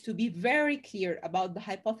is to be very clear about the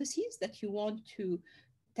hypotheses that you want to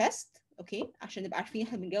test. Okay, عشان نبقى عارفين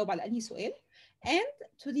احنا بنجاوب على أنهي سؤال. And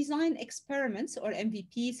to design experiments or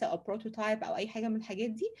MVPs or prototype أو أي حاجة من الحاجات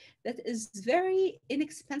دي that is very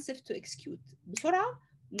inexpensive to execute بسرعة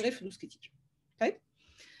من غير فلوس كتير. طيب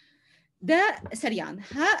ده سريعا.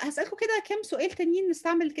 هسألكم كده كام سؤال تانيين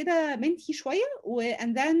نستعمل كده منتي شوية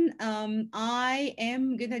and then I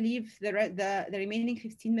am gonna leave the remaining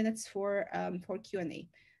 15 minutes for Q&A.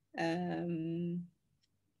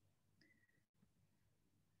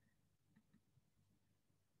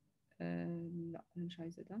 لا مش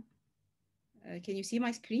عايزة ده. Can you see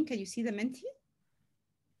my screen? Can you see the Menti?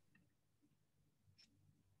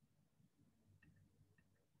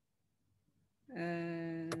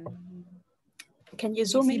 Can you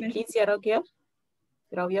zoom in please يا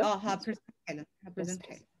راوية؟ هبرزنت حالا.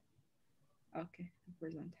 Okay,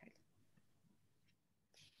 هبرزنت حالا.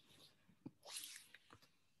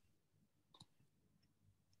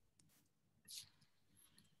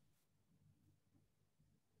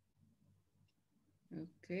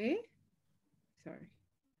 Okay, sorry.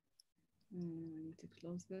 I need to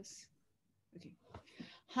close this. Okay.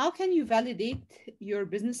 How can you validate your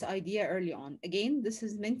business idea early on? Again, this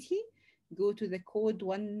is Menti. Go to the code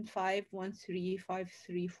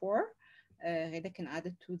 1513534. I can add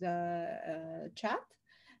it to the chat.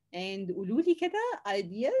 And قولوا لي كده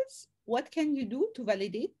ideas. What can you do to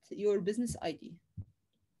validate your business idea?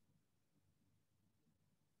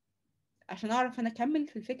 عشان أعرف أنا أكمل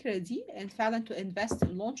في الفكرة دي and فعلا to invest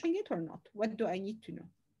in launching it or not. What do I need to know?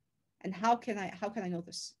 And how can I know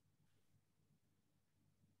this?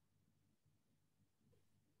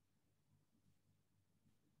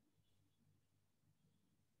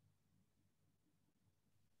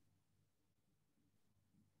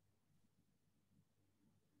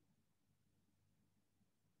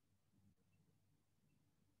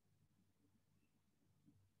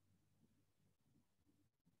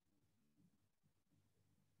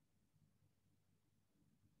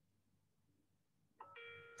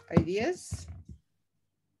 Ideas?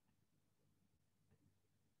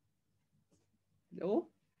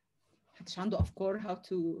 Hello? محدش عنده أفكار how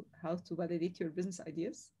to validate your business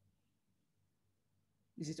ideas?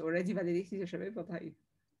 Is it already validated يا شباب ولا إيه؟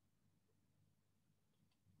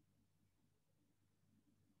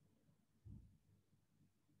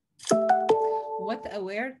 What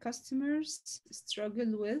aware customers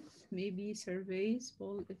struggle with? Maybe surveys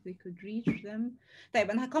if they could reach them.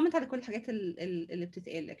 طيب أنا هكومنت على كل الحاجات اللي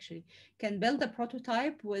بتتقال actually. Can build a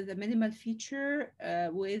prototype with a minimal feature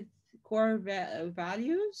with core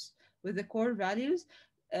values. With the core values.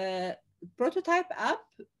 Prototype app,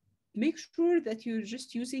 make sure that you're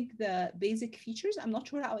just using the basic features. I'm not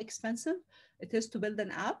sure how expensive it is to build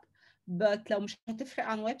an app, but لو مش هتفرق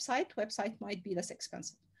عن website might be less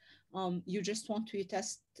expensive. You just want to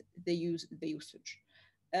test the usage.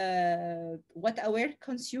 What aware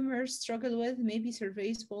consumers struggle with, maybe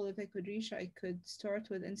surveys, poll if I could reach, I could start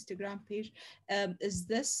with Instagram page. Is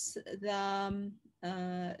this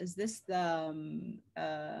the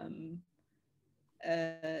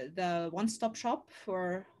one-stop shop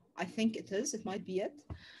for, I think it is, it might be it.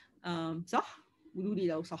 صح؟ قولوا لي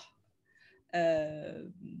لو صح.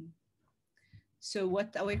 So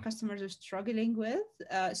what aware customers are struggling with.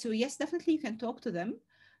 So yes, definitely you can talk to them.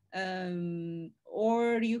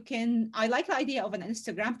 Or you can, I like the idea of an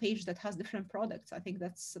Instagram page that has different products. I think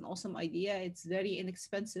that's an awesome idea. It's very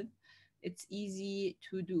inexpensive. It's easy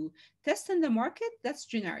to do. Test in the market, that's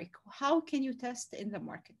generic. How can you test in the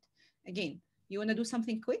market? Again, you want to do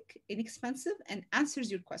something quick, inexpensive, and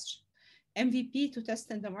answers your question. MVP to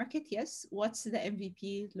test in the market, yes. What's the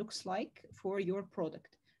MVP looks like for your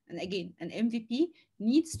product? And again, an MVP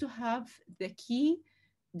needs to have the key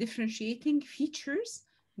differentiating features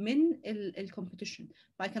من competition.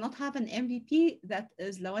 I cannot have an MVP that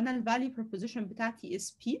is لو أنا الvalue proposition بتاعتي is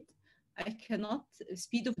speed. I cannot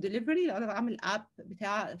speed of delivery. لو أنا بعمل app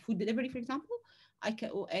بتاع food delivery for example,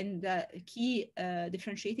 and the key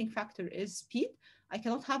differentiating factor is speed. I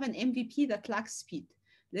cannot have an MVP that lacks speed.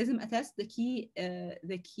 لازم attest the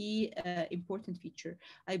key important feature.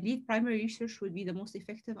 I believe primary research would be the most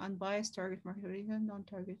effective unbiased target market and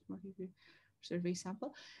non-target market survey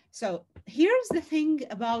sample. So here's the thing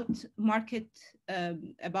about market,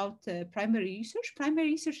 about primary research.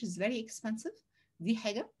 Primary research is very expensive. دي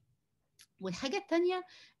حاجة. والحاجة التانية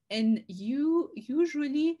and you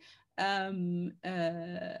usually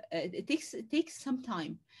it takes some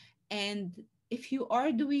time, and if you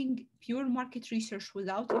are doing pure market research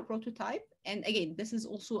without a prototype, and again this is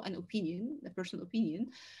also an opinion, a personal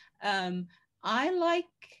opinion, I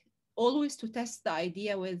like always to test the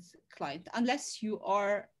idea with client, unless you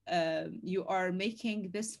are making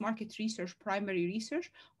this market research, primary research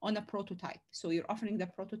on a prototype. So you're offering the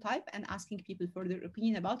prototype and asking people for their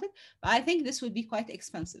opinion about it. But I think this would be quite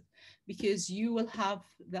expensive because you will have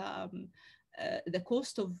the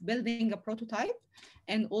cost of building a prototype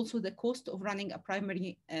and also the cost of running a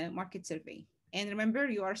primary market survey. And remember,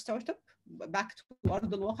 you are a startup. Back to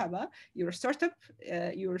أرض الواقع بقى. You're a startup.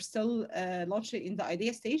 You're still launching in the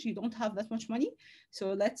idea stage. You don't have that much money.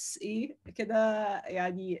 So let's كده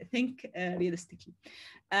يعني think realistically.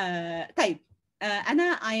 طيب.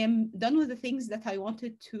 Anna, I am done with the things that I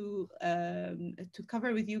wanted to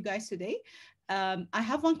cover with you guys today. I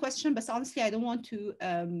have one question, but honestly, I don't want to.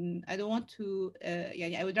 I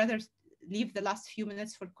would rather leave the last few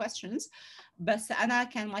minutes for questions. But Anna,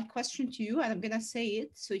 my question to you, and I'm gonna say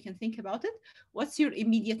it so you can think about it. What's your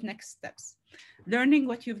immediate next steps? Learning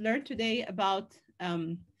what you've learned today about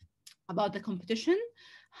the competition,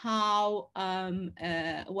 how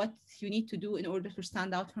what you need to do in order to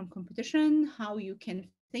stand out from competition, how you can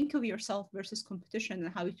think of yourself versus competition,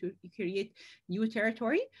 and how to create new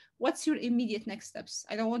territory. What's your immediate next steps?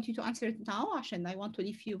 I don't want you to answer it now, عشان I want to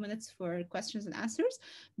leave a few minutes for questions and answers,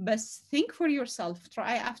 but think for yourself.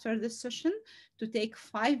 Try after this session to take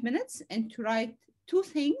 5 minutes and to write 2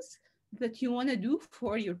 things that you want to do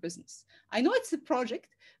for your business. I know it's a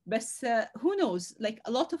project, but who knows, like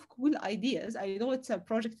a lot of cool ideas. I know it's a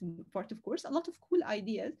project part, of course, a lot of cool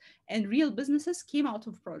ideas and real businesses came out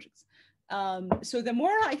of projects. So the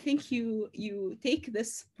more I think you take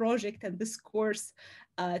this project and this course,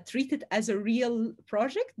 treat it as a real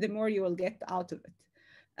project, the more you will get out of it.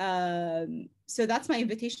 So that's my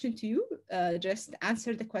invitation to you. Just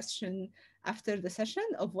answer the question after the session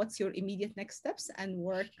of what's your immediate next steps and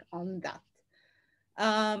work on that.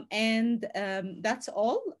 That's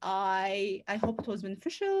all. I hope it was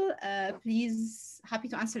beneficial. Please, happy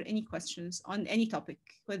to answer any questions on any topic,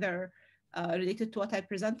 whether related to what I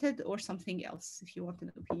presented or something else, if you want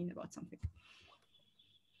an opinion about something.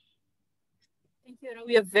 Thank you,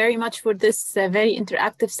 Rawiah, very much for this very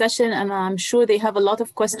interactive session, and I'm sure they have a lot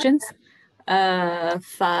of questions.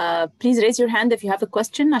 Please raise your hand if you have a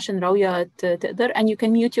question عشان راوية تقدر, and you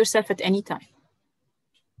can mute yourself at any time.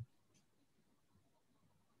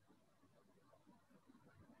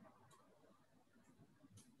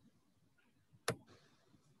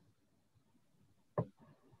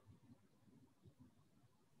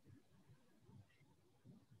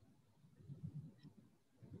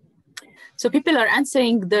 So people are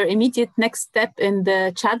answering their immediate next step in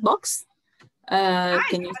the chat box. Nice. I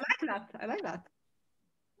like that. I like that.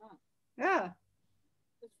 Yeah.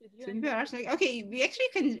 Okay, we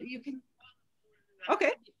actually you can.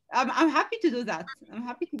 Okay, I'm happy to do that. I'm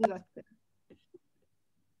happy to do that.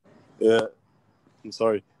 Yeah, I'm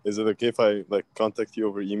sorry. Is it okay if I like contact you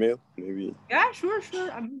over email? Maybe. Yeah, sure.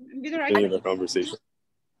 I'm gonna write Continue the conversation.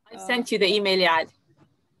 I sent you the email, Yaad.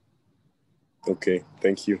 Okay,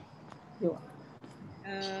 thank you. You're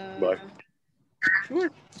Bye. Sure.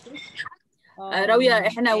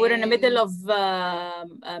 Rawiah, we're in the middle of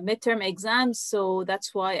midterm exams, so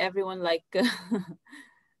that's why everyone like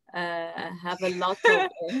have a lot of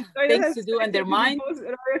things to do in their mind.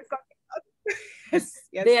 Yes.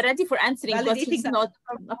 They are ready for answering questions,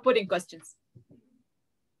 not putting questions.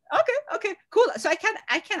 Okay, cool. So I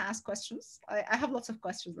can ask questions. I have lots of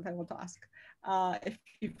questions that I want to ask. If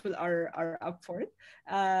people are up for it,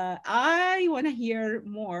 I want to hear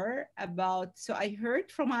more about. So I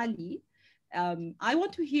heard from Ali. I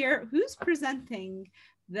want to hear who's presenting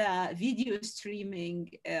the video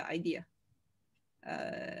streaming idea.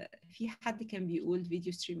 في حد كان بيقول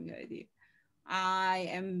video streaming idea. I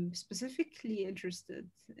am specifically interested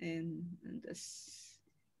in this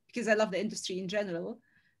because I love the industry in general,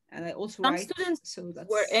 and I also some write, students so that's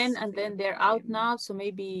were in and then they're out now, so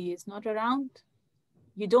maybe it's not around.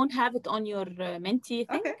 You don't have it on your mentee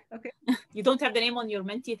thing? Okay. You don't have the name on your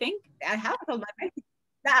mentee thing? I have it on my mentee.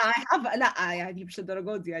 لا يعني مش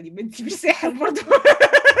الدرجات دي يعني بنتي مش ساحر برضه.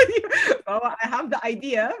 I have the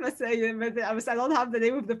idea بس I don't have the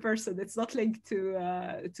name of the person. It's not linked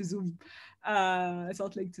to Zoom. It's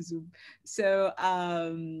not linked to Zoom. So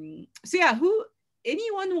yeah,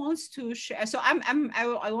 anyone wants to share? So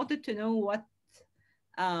I wanted to know what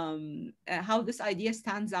how this idea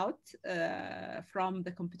stands out from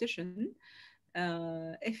the competition.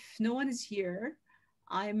 If no one is here,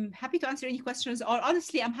 I'm happy to answer any questions, or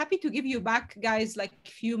honestly, I'm happy to give you back, guys, like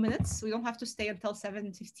a few minutes. We don't have to stay until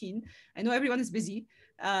 7:15. I know everyone is busy.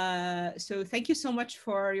 So thank you so much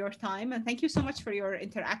for your time, and thank you so much for your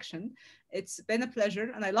interaction. It's been a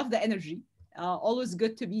pleasure, and I love the energy. Always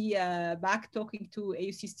good to be back talking to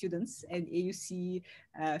AUC students and AUC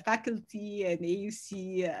faculty and AUC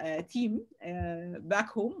team back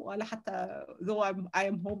home. ولا حتى though I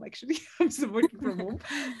am home actually. I'm still working from home.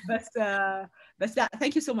 But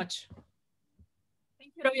thank you so much.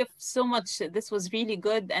 Thank you, Rawiah, so much. This was really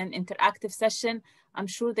good and interactive session. I'm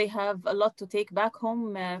sure they have a lot to take back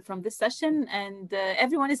home from this session, and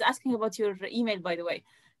everyone is asking about your email, by the way.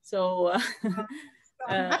 So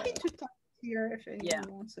I'm happy to talk here if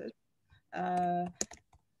anyone wants it.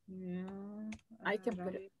 I can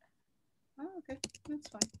put it. Okay, that's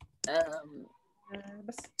fine.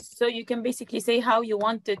 So you can basically say how you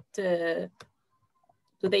want it.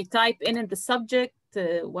 Do they type in the subject?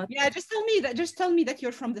 What? Yeah, just tell me that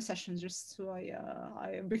you're from the session, just so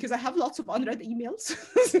I because I have lots of unread emails.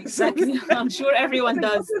 Exactly. I'm sure everyone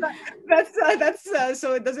does. That's so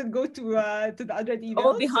it doesn't go to the unread emails.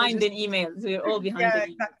 All behind in emails. We're all behind in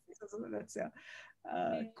emails. Exactly. So that's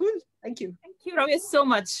cool. Thank you. Thank you, Rawiah, so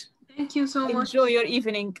much. Thank you so much. Enjoy your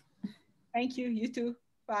evening. Thank you. You too.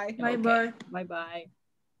 Bye. Bye. Bye.